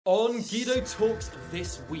On Guido Talks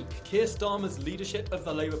this week, Keir Starmer's leadership of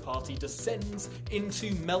the Labour Party descends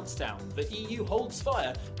into meltdown, the EU holds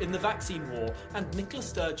fire in the vaccine war, and Nicola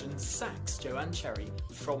Sturgeon sacks Joanne Cherry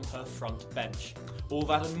from her front bench. All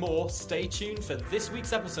that and more, stay tuned for this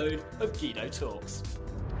week's episode of Guido Talks.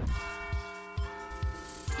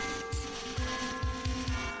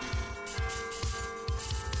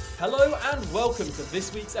 Hello and welcome to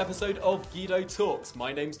this week's episode of Guido Talks.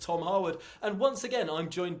 My name's Tom Harwood, and once again I'm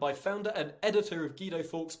joined by founder and editor of Guido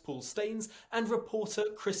Talks, Paul Staines, and reporter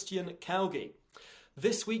Christian Calgie.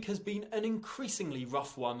 This week has been an increasingly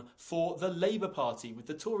rough one for the Labour Party, with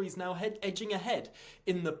the Tories now edging ahead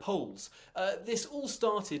in the polls. This all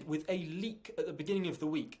started with a leak at the beginning of the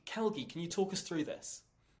week. Calgie, can you talk us through this?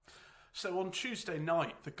 So on Tuesday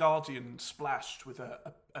night, The Guardian splashed with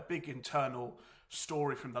a big internal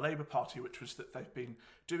story from the Labour Party, which was that they've been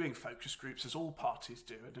doing focus groups, as all parties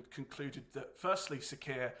do, and had concluded that firstly Sir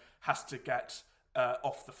Keir has to get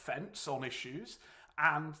off the fence on issues,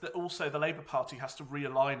 and that also the Labour Party has to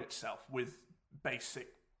realign itself with basic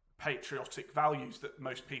patriotic values that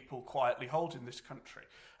most people quietly hold in this country.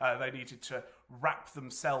 They needed to wrap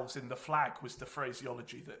themselves in the flag, was the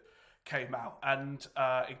phraseology that came out, and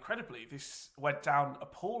incredibly this went down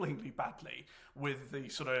appallingly badly with the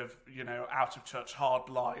sort of, out of touch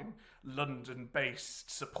hardline London-based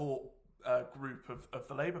support group of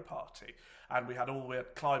the Labour Party. And we had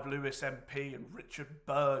Clive Lewis MP and Richard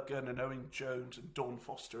Bergen and Owen Jones and Dawn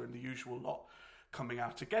Foster and the usual lot coming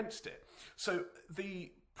out against it. So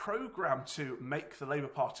the programme to make the Labour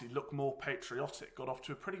Party look more patriotic got off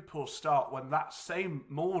to a pretty poor start when that same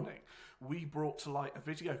morning we brought to light a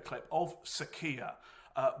video clip of Sir Keir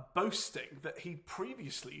boasting that he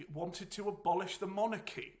previously wanted to abolish the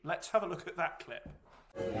monarchy. Let's have a look at that clip.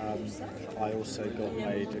 I also got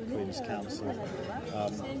made a Queen's Counsel,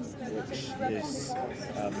 which is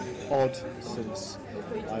odd since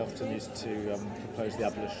I often used to propose the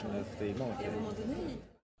abolition of the monarchy.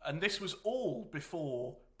 And this was all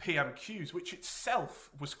before PMQs, which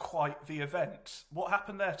itself was quite the event. What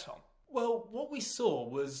happened there, Tom? Well, what we saw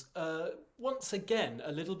was, once again,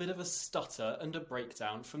 a little bit of a stutter and a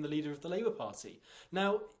breakdown from the leader of the Labour Party.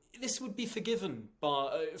 Now, this would be forgiven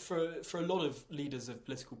for a lot of leaders of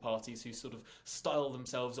political parties who sort of style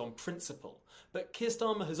themselves on principle. But Keir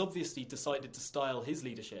Starmer has obviously decided to style his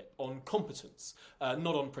leadership on competence,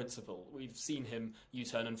 not on principle. We've seen him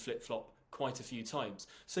U-turn and flip-flop quite a few times.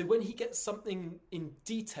 So when he gets something in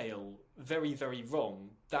detail very, very wrong,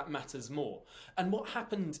 that matters more. And what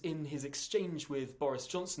happened in his exchange with Boris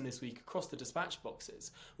Johnson this week across the dispatch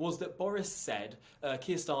boxes was that Boris said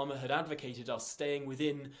Keir Starmer had advocated us staying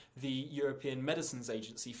within the European Medicines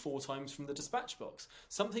Agency 4 times from the dispatch box,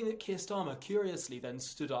 something that Keir Starmer curiously then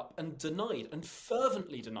stood up and denied, and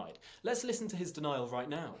fervently denied. Let's listen to his denial right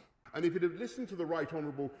now. And if it had listened to the right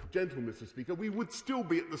honourable gentleman, Mr Speaker, we would still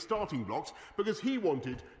be at the starting blocks because he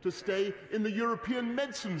wanted to stay in the European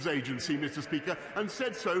Medicines Agency, Mr Speaker, and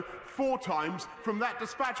said so 4 times from that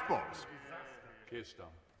dispatch box. Keir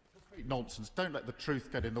Starmer. Nonsense. Don't let the truth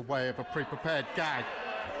get in the way of a pre-prepared gag.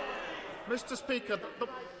 Mr Speaker,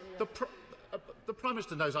 the Prime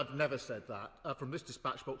Minister knows I've never said that from this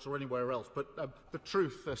dispatch box or anywhere else, but the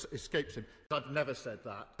truth escapes him. I've never said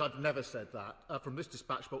that from this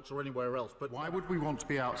dispatch box or anywhere else. But why would we want to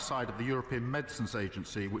be outside of the European Medicines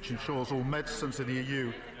Agency, which ensures all medicines in the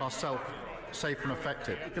EU are safe and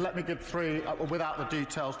effective? Let me give 3 without the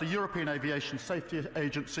details. The European Aviation Safety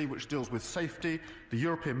Agency, which deals with safety, the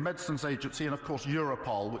European Medicines Agency, and of course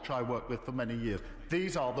Europol, which I worked with for many years.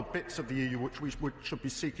 These are the bits of the EU which we should be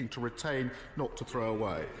seeking to retain, not to throw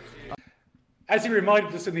away. As he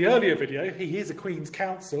reminded us in the earlier video, he is a Queen's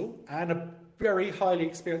Counsel and a very highly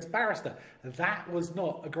experienced barrister. That was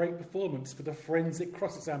not a great performance for the forensic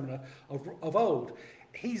cross-examiner of old.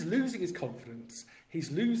 He's losing his confidence,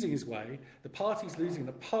 he's losing his way, the party's losing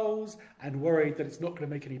the polls and worried that it's not going to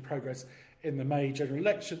make any progress in the May general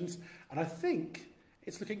elections. And I think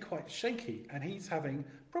it's looking quite shaky, and he's having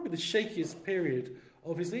probably the shakiest period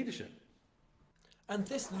of his leadership. And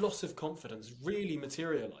this loss of confidence really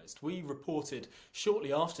materialised. We reported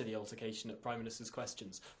shortly after the altercation at Prime Minister's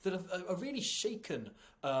Questions that a really shaken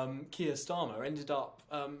Keir Starmer ended up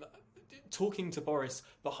talking to Boris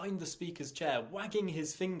behind the Speaker's chair, wagging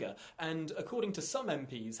his finger, and according to some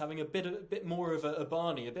MPs, having a bit more of a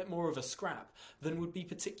Barney, a bit more of a scrap than would be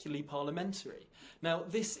particularly parliamentary. Now,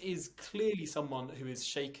 this is clearly someone who is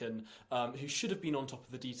shaken, who should have been on top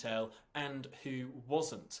of the detail, and who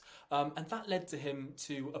wasn't. And that led to him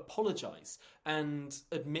to apologise and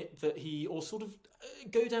admit that or sort of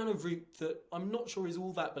go down a route that I'm not sure is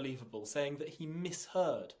all that believable, saying that he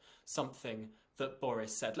misheard something that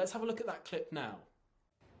Boris said. Let's have a look at that clip now.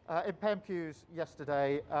 In Pen Pews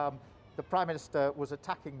yesterday, the Prime Minister was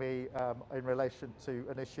attacking me in relation to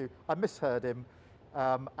an issue. I misheard him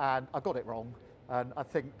and I got it wrong. And I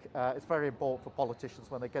think it's very important for politicians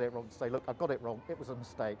when they get it wrong to say, look, I got it wrong, it was a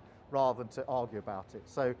mistake, rather than to argue about it.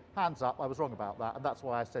 So hands up, I was wrong about that, and that's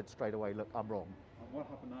why I said straight away, look, I'm wrong. And what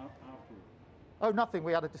happened afterwards? Oh, nothing.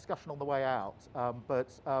 We had a discussion on the way out. But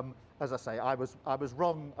as I say, I was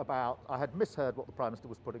wrong about, I had misheard what the Prime Minister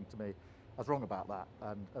was putting to me. I was wrong about that.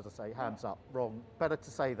 And as I say, hands up, wrong. Better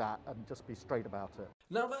to say that and just be straight about it.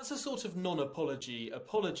 Now, that's a sort of non-apology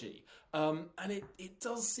apology. And it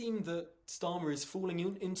does seem that Starmer is falling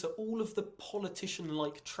into all of the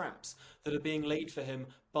politician-like traps that are being laid for him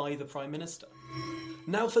by the Prime Minister.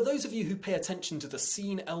 Now, for those of you who pay attention to the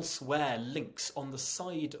Seen Elsewhere links on the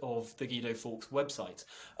side of the Guido Fawkes website,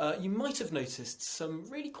 you might have noticed some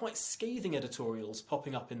really quite scathing editorials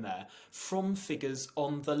popping up in there from figures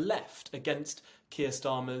on the left against Keir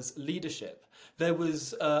Starmer's leadership. There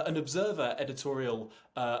was an Observer editorial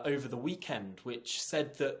over the weekend which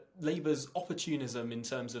said that Labour's opportunism in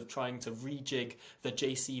terms of trying to rejig the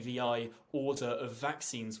JCVI order of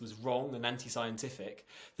vaccines was wrong and anti-scientific.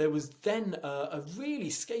 There was then a really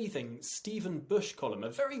scathing Stephen Bush column, a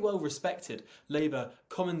very well-respected Labour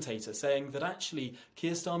commentator, saying that actually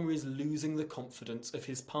Keir Starmer is losing the confidence of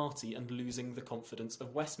his party and losing the confidence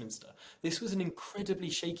of Westminster. This was an incredibly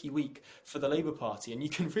shaky week for the Labour Party, and you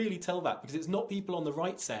can really tell that because it's not people on the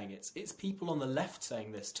right saying it, it's people on the left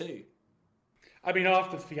saying this too. I mean,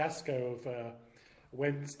 after the fiasco of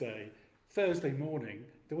Wednesday, Thursday morning,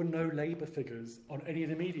 there were no Labour figures on any of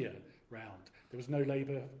the media round. There was no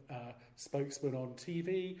Labour spokesman on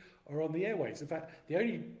TV or on the airwaves. In fact, the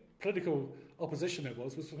only political opposition there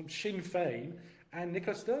was from Sinn Féin and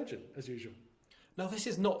Nicola Sturgeon, as usual. Now, this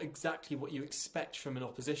is not exactly what you expect from an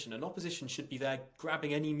opposition. An opposition should be there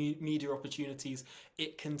grabbing any media opportunities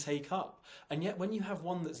it can take up. And yet when you have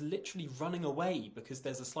one that's literally running away because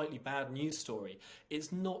there's a slightly bad news story,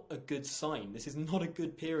 it's not a good sign. This is not a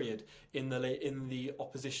good period in the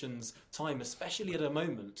opposition's time, especially at a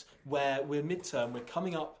moment where we're midterm, we're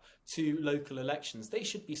coming up to local elections. They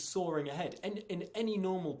should be soaring ahead. And in any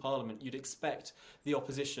normal parliament, you'd expect the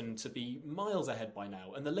opposition to be miles ahead by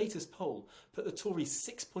now. And the latest poll put the Tories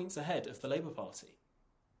 6 points ahead of the Labour Party.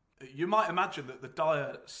 You might imagine that the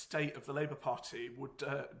dire state of the Labour Party would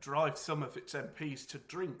drive some of its MPs to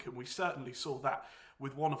drink, and we certainly saw that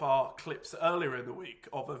with one of our clips earlier in the week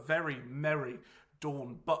of a very merry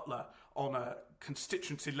Dawn Butler on a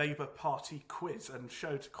constituency Labour Party quiz, and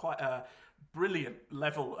showed quite a brilliant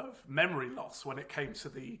level of memory loss when it came to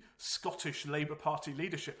the Scottish Labour Party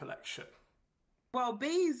leadership election. Well,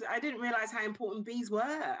 bees, I didn't realise how important bees were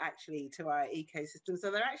actually to our ecosystem.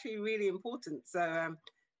 So they're actually really important. So,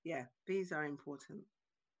 yeah, bees are important.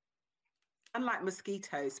 Unlike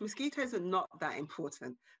mosquitoes. Mosquitoes are not that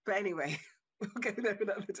important. But anyway, we'll go there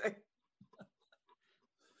another day.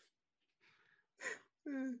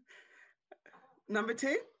 Number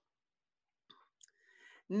 2.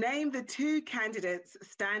 Name the 2 candidates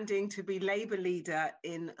standing to be Labour leader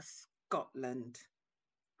in Scotland.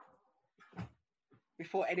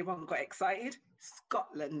 Before anyone got excited,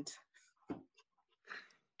 Scotland.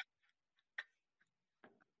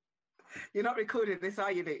 You're not recording this,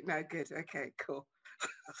 are you, Luke? No, good. Okay, cool.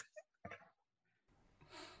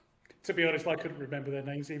 To be honest, I couldn't remember their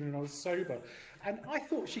names even when I was sober. And I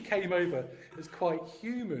thought she came over as quite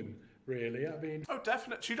human, really. I mean... Oh,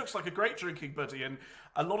 definitely. She looks like a great drinking buddy, and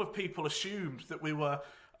a lot of people assumed that we were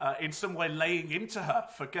in some way laying into her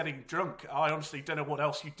for getting drunk. I honestly don't know what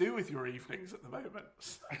else you do with your evenings at the moment.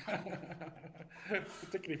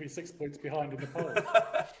 Particularly if you're 6 points behind in the poll.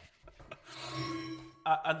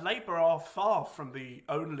 And Labour are far from the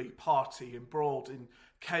only party embroiled in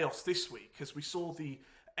chaos this week, as we saw the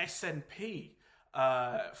SNP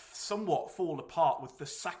somewhat fall apart with the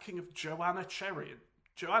sacking of Joanna Cherry.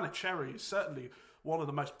 Joanna Cherry is certainly one of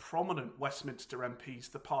the most prominent Westminster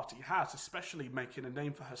MPs the party has, especially making a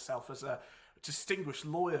name for herself as a distinguished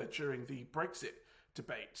lawyer during the Brexit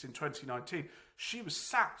debates in 2019. She was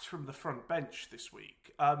sacked from the front bench this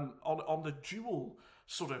week on the dual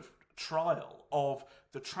sort of trial of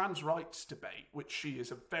the trans rights debate, which she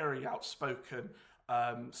is a very outspoken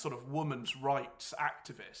sort of women's rights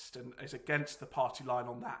activist and is against the party line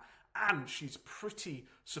on that. And she's pretty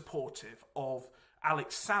supportive of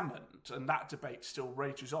Alex Salmond, and that debate still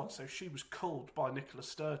rages on. So she was culled by Nicola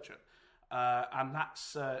Sturgeon, and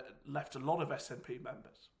that's left a lot of SNP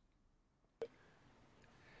members.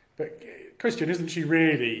 But Christian, isn't she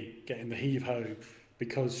really getting the heave-ho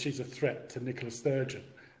because she's a threat to Nicola Sturgeon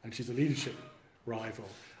and she's a leadership rival?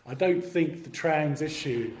 I don't think the trans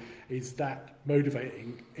issue is that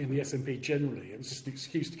motivating in the SNP generally. It was just an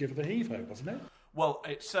excuse to give it a heave-ho, wasn't it? Well,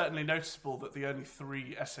 it's certainly noticeable that the only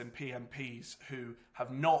 3 SNP MPs who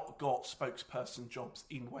have not got spokesperson jobs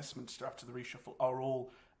in Westminster after the reshuffle are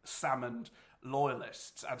all Salmond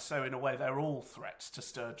loyalists, and so in a way they're all threats to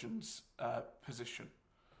Sturgeon's position.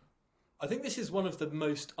 I think this is one of the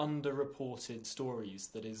most underreported stories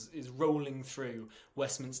that is rolling through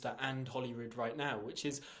Westminster and Holyrood right now, which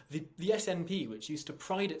is the SNP, which used to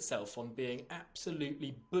pride itself on being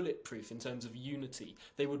absolutely bulletproof in terms of unity.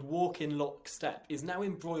 They would walk in lockstep, is now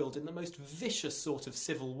embroiled in the most vicious sort of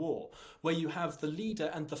civil war, where you have the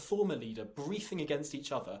leader and the former leader briefing against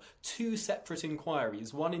each other, 2 separate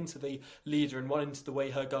inquiries, one into the leader and one into the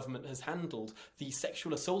way her government has handled the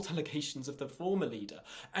sexual assault allegations of the former leader.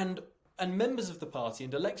 And members of the party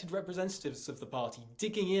and elected representatives of the party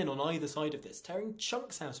digging in on either side of this, tearing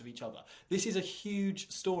chunks out of each other. This is a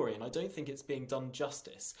huge story, and I don't think it's being done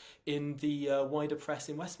justice in the wider press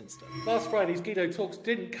in Westminster. Last Friday's Guido Talks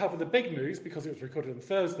didn't cover the big news because it was recorded on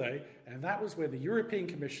Thursday, and that was when the European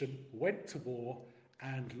Commission went to war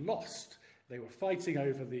and lost. They were fighting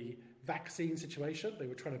over the vaccine situation. They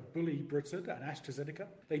were trying to bully Britain and AstraZeneca.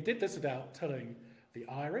 They did this without telling the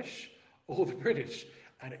Irish or the British,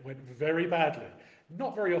 and it went very badly.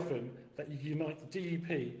 Not very often that you unite the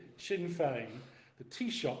DUP, Sinn Féin, the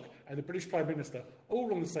Taoiseach and the British Prime Minister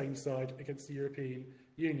all on the same side against the European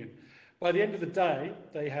Union. By the end of the day,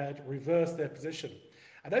 they had reversed their position.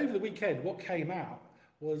 And over the weekend, what came out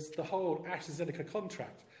was the whole AstraZeneca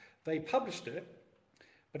contract. They published it,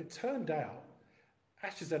 but it turned out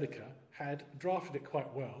AstraZeneca had drafted it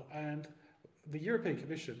quite well, and the European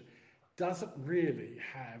Commission doesn't really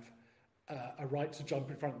have a right to jump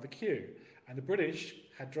in front of the queue. And the British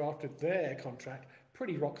had drafted their contract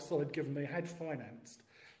pretty rock solid, given they had financed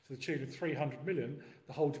to the tune of 300 million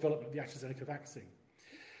the whole development of the AstraZeneca vaccine.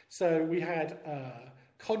 So we had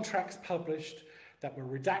contracts published that were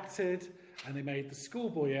redacted, and they made the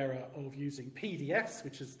schoolboy error of using PDFs,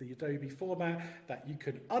 which is the Adobe format that you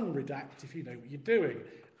can unredact if you know what you're doing.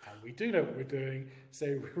 And we do know what we're doing, so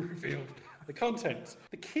we revealed the content.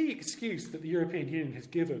 The key excuse that the European Union has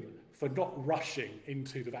given for not rushing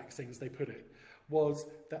into the vaccines, they put it, was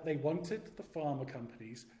that they wanted the pharma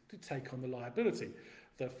companies to take on the liability.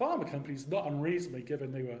 The pharma companies, not unreasonably,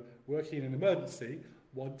 given they were working in an emergency,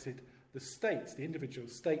 wanted the states, the individual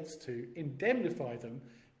states, to indemnify them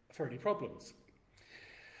for any problems.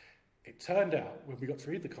 It turned out, when we got to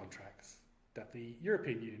read the contracts, that the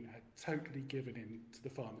European Union had totally given in to the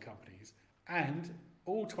pharma companies, and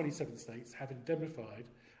all 27 states have indemnified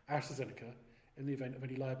AstraZeneca in the event of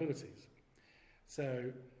any liabilities. So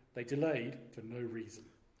they delayed for no reason.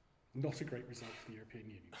 Not a great result for the European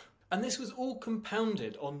Union. And this was all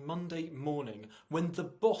compounded on Monday morning when the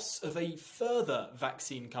boss of a further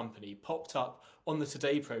vaccine company popped up on the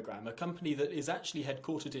Today programme, a company that is actually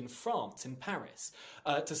headquartered in France, in Paris,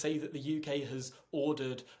 to say that the UK has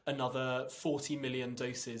ordered another 40 million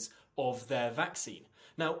doses of their vaccine.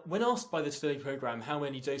 Now, when asked by the Today programme how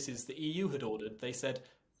many doses the EU had ordered, they said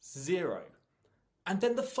 0. And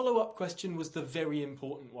then the follow-up question was the very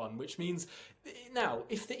important one, which means, now,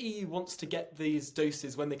 if the EU wants to get these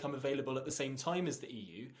doses when they come available at the same time as the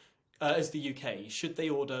EU, as the UK, should they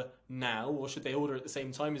order now or should they order at the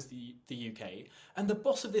same time as the UK? And the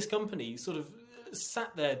boss of this company sort of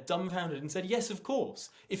sat there dumbfounded and said, yes, of course.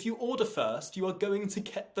 If you order first, you are going to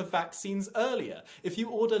get the vaccines earlier. If you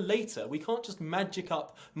order later, we can't just magic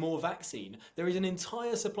up more vaccine. There is an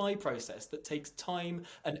entire supply process that takes time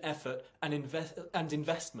and effort and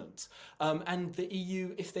investment. And the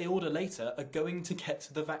EU, if they order later, are going to get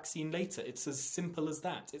the vaccine later. It's as simple as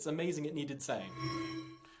that. It's amazing it needed saying.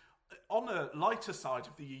 On a lighter side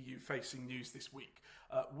of the EU facing news this week,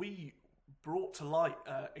 we brought to light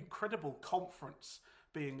an incredible conference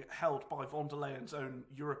being held by von der Leyen's own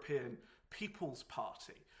European People's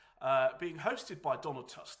Party, being hosted by Donald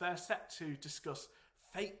Tusk. They're set to discuss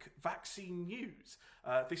fake vaccine news.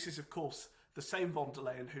 This is, of course, the same von der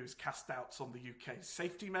Leyen who's cast doubts on the UK's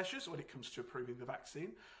safety measures when it comes to approving the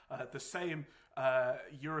vaccine. The same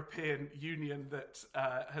European Union that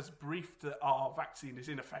has briefed that our vaccine is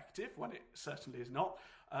ineffective when it certainly is not.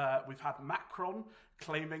 We've had Macron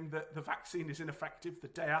claiming that the vaccine is ineffective the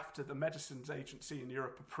day after the Medicines Agency in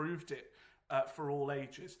Europe approved it for all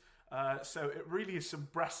ages. So it really is some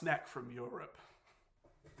brass neck from Europe.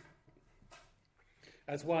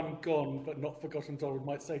 As one gone but not forgotten Donald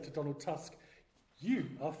might say to Donald Tusk, you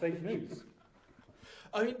are fake news.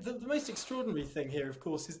 I mean, the most extraordinary thing here, of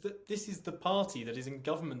course, is that this is the party that is in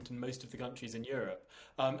government in most of the countries in Europe,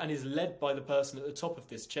 and is led by the person at the top of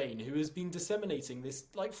this chain who has been disseminating this,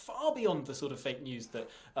 like, far beyond the sort of fake news that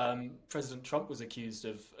President Trump was accused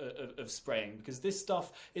of spraying. Because this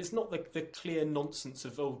stuff, it's not the clear nonsense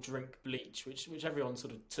of, oh, drink bleach, which everyone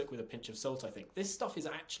sort of took with a pinch of salt, I think. This stuff is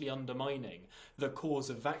actually undermining the cause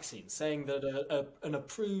of vaccines, saying that an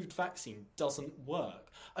approved vaccine doesn't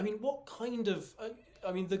work. I mean, what kind of...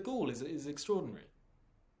 the gall is extraordinary.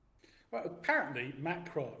 Well, apparently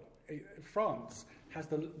Macron, France, has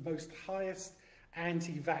the most highest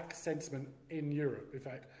anti-vax sentiment in Europe, in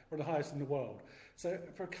fact, one of the highest in the world. So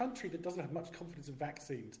for a country that doesn't have much confidence in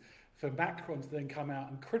vaccines, for Macron to then come out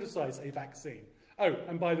and criticise a vaccine. Oh,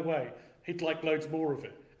 and by the way, he'd like loads more of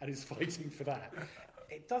it, and he's fighting for that.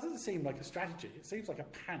 It doesn't seem like a strategy. It seems like a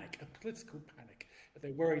panic, a political panic, that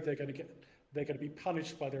they're worried they're going to be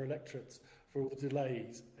punished by their electorates for all the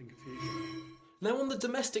delays and confusion. Now, on the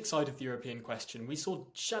domestic side of the European question, we saw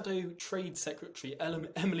Shadow Trade Secretary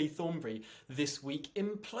Emily Thornberry this week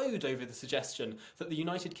implode over the suggestion that the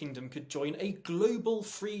United Kingdom could join a global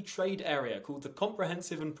free trade area called the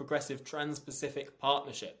Comprehensive and Progressive Trans-Pacific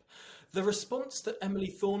Partnership. The response that Emily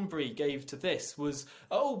Thornberry gave to this was,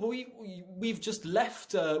 we've just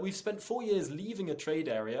left, we've spent 4 years leaving a trade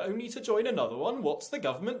area only to join another one. What's the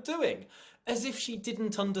government doing? As if she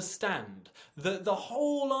didn't understand that the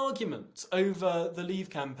whole argument over the Leave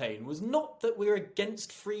campaign was not that we're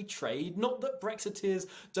against free trade, not that Brexiteers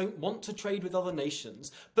don't want to trade with other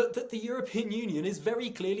nations, but that the European Union is very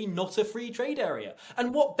clearly not a free trade area.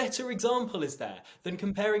 And what better example is there than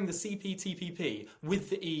comparing the CPTPP with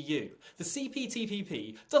the EU? The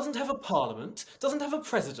CPTPP doesn't have a parliament, doesn't have a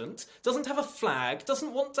president, doesn't have a flag,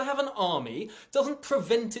 doesn't want to have an army, doesn't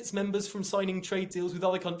prevent its members from signing trade deals with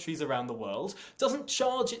other countries around the world, doesn't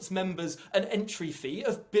charge its members an entry fee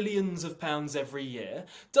of billions of pounds every year,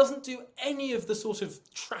 doesn't do any of the sort of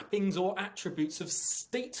trappings or attributes of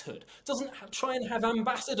statehood, doesn't try and have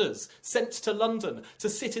ambassadors sent to London to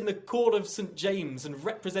sit in the court of St James and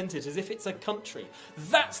represent it as if it's a country.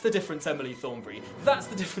 That's the difference, Emily Thornberry. That's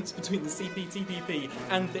the difference between the CPTPP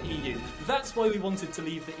and the EU. That's why we wanted to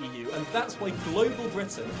leave the EU, and that's why Global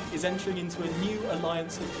Britain is entering into a new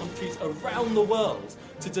alliance of countries around the world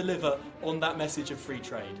to deliver on that message of free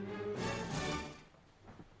trade.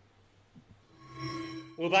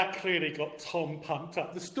 Well, that clearly got Tom pumped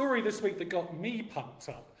up. The story this week that got me pumped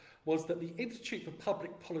up was that the Institute for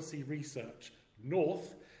Public Policy Research,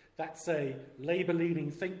 North, that's a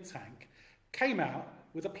Labour-leaning think tank, came out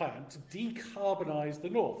with a plan to decarbonise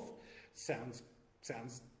the North. Sounds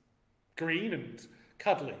green and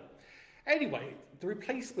cuddly. Anyway, the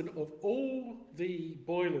replacement of all the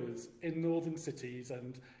boilers in northern cities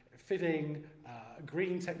and fitting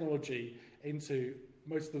green technology into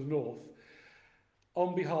most of the north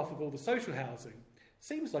on behalf of all the social housing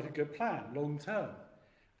seems like a good plan long term.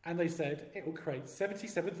 And they said it will create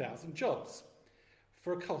 77,000 jobs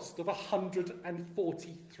for a cost of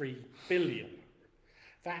 143 billion.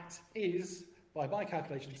 That is, by my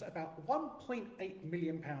calculations, about £1.8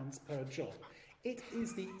 million per job. It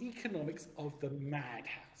is the economics of the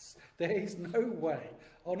madhouse. There is no way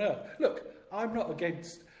on earth. Look, I'm not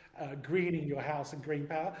against greening your house and green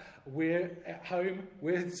power. We're at home,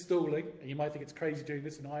 we're installing, and you might think it's crazy doing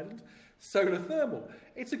this in Ireland, solar thermal.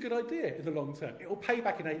 It's a good idea in the long term. It will pay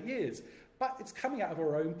back in 8 years, but it's coming out of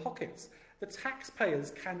our own pockets. The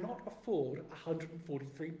taxpayers cannot afford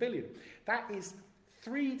 143 billion. That is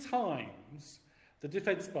 3 times the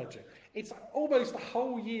defence budget. It's almost a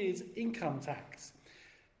whole year's income tax.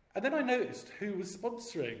 And then I noticed who was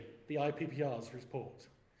sponsoring the IPPR's report.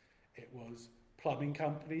 It was plumbing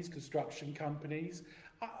companies, construction companies.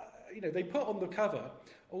 They put on the cover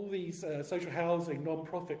all these social housing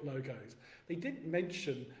non-profit logos. They didn't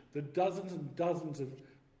mention the dozens and dozens of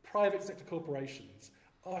private sector corporations,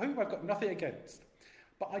 whom I've got nothing against.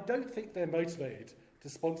 But I don't think they're motivated to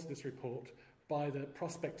sponsor this report by the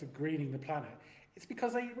prospect of greening the planet. It's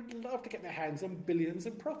because they would love to get their hands on billions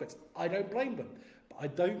in profits. I don't blame them. But I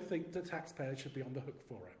don't think the taxpayers should be on the hook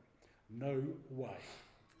for it. No way.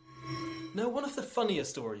 Now, one of the funnier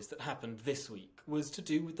stories that happened this week was to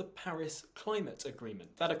do with the Paris Climate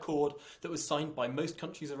Agreement, that accord that was signed by most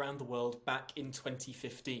countries around the world back in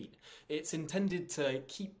 2015. It's intended to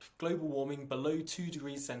keep global warming below 2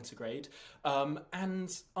 degrees centigrade,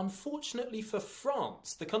 and unfortunately for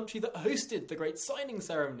France, the country that hosted the great signing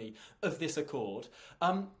ceremony of this accord,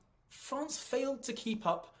 France failed to keep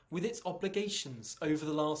up with its obligations over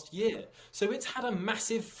the last year. So it's had a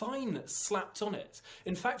massive fine slapped on it.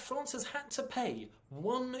 In fact, France has had to pay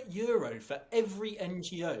 €1 for every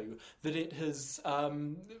NGO that it has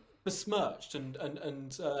besmirched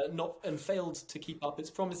and failed to keep up its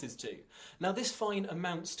promises to. Now, this fine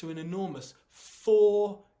amounts to an enormous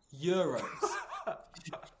 €4.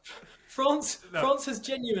 France has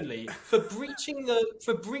genuinely, for breaching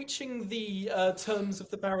the terms of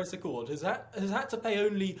the Paris Accord, has had to pay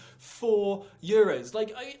only €4.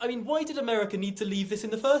 Like, I mean, why did America need to leave this in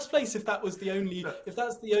the first place if that's the only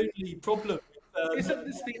problem? Isn't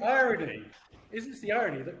this the irony? Isn't this the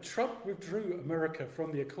irony that Trump withdrew America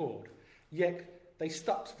from the Accord, yet they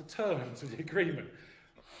stuck to the terms of the agreement?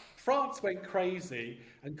 France went crazy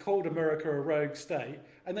and called America a rogue state,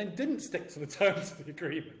 and then didn't stick to the terms of the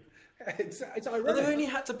agreement. It's ironic. But they only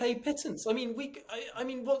had to pay pittance. I mean,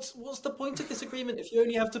 what's the point of this agreement if you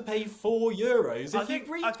only have to pay €4? I think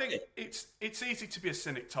it's easy to be a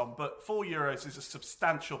cynic, Tom, but €4 is a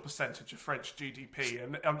substantial percentage of French GDP,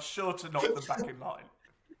 and I'm sure to knock them back in line.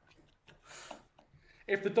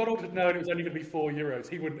 If the Donald had known it was only going to be €4,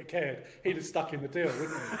 he wouldn't have cared. He'd have stuck in the deal,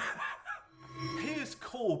 wouldn't he? Piers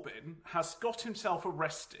Corbyn has got himself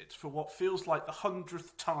arrested for what feels like the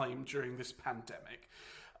 100th time during this pandemic.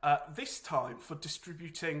 This time for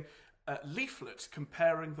distributing leaflets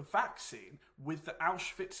comparing the vaccine with the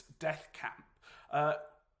Auschwitz death camp.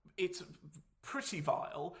 It's pretty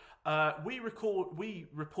vile. We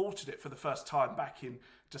reported it for the first time back in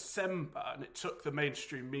December, and it took the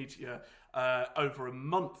mainstream media over a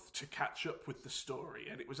month to catch up with the story.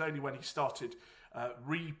 And it was only when he started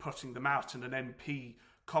re-putting them out and an MP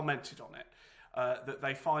commented on it that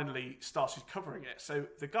they finally started covering it. So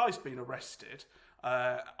the guy's been arrested.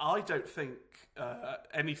 I don't think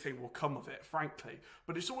anything will come of it, frankly.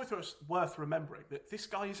 But it's always worth remembering that this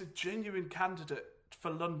guy is a genuine candidate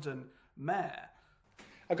for London mayor.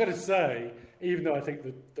 I've got to say, even though I think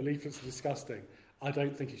the leaflets are disgusting, I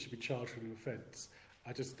don't think he should be charged with an offence.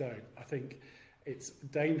 I just don't. I think it's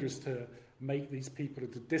dangerous to make these people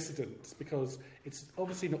into dissidents because it's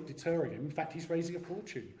obviously not deterring him. In fact, he's raising a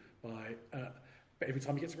fortune by every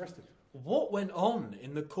time he gets arrested. What went on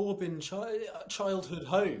in the Corbyn childhood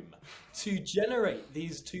home to generate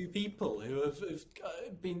these two people who have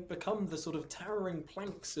become the sort of towering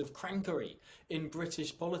planks of crankery in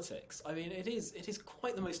British politics? I mean, it is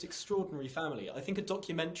quite the most extraordinary family. I think a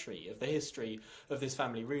documentary of the history of this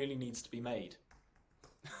family really needs to be made.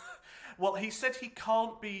 Well, he said he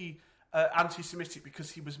can't be anti-Semitic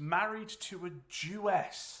because he was married to a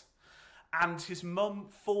Jewess and his mum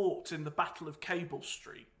fought in the Battle of Cable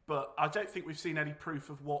Street. But I don't think we've seen any proof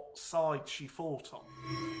of what side she fought on.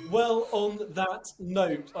 Well, on that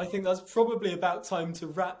note, I think that's probably about time to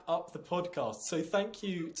wrap up the podcast. So thank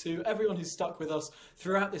you to everyone who's stuck with us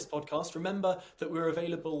throughout this podcast. Remember that we're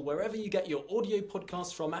available wherever you get your audio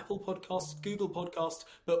podcasts from, Apple Podcasts, Google Podcasts,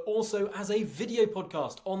 but also as a video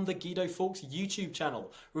podcast on the Guido Fawkes YouTube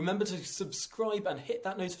channel. Remember to subscribe and hit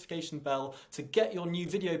that notification bell to get your new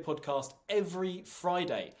video podcast every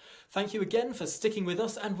Friday. Thank you again for sticking with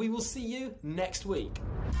us, and we will see you next week.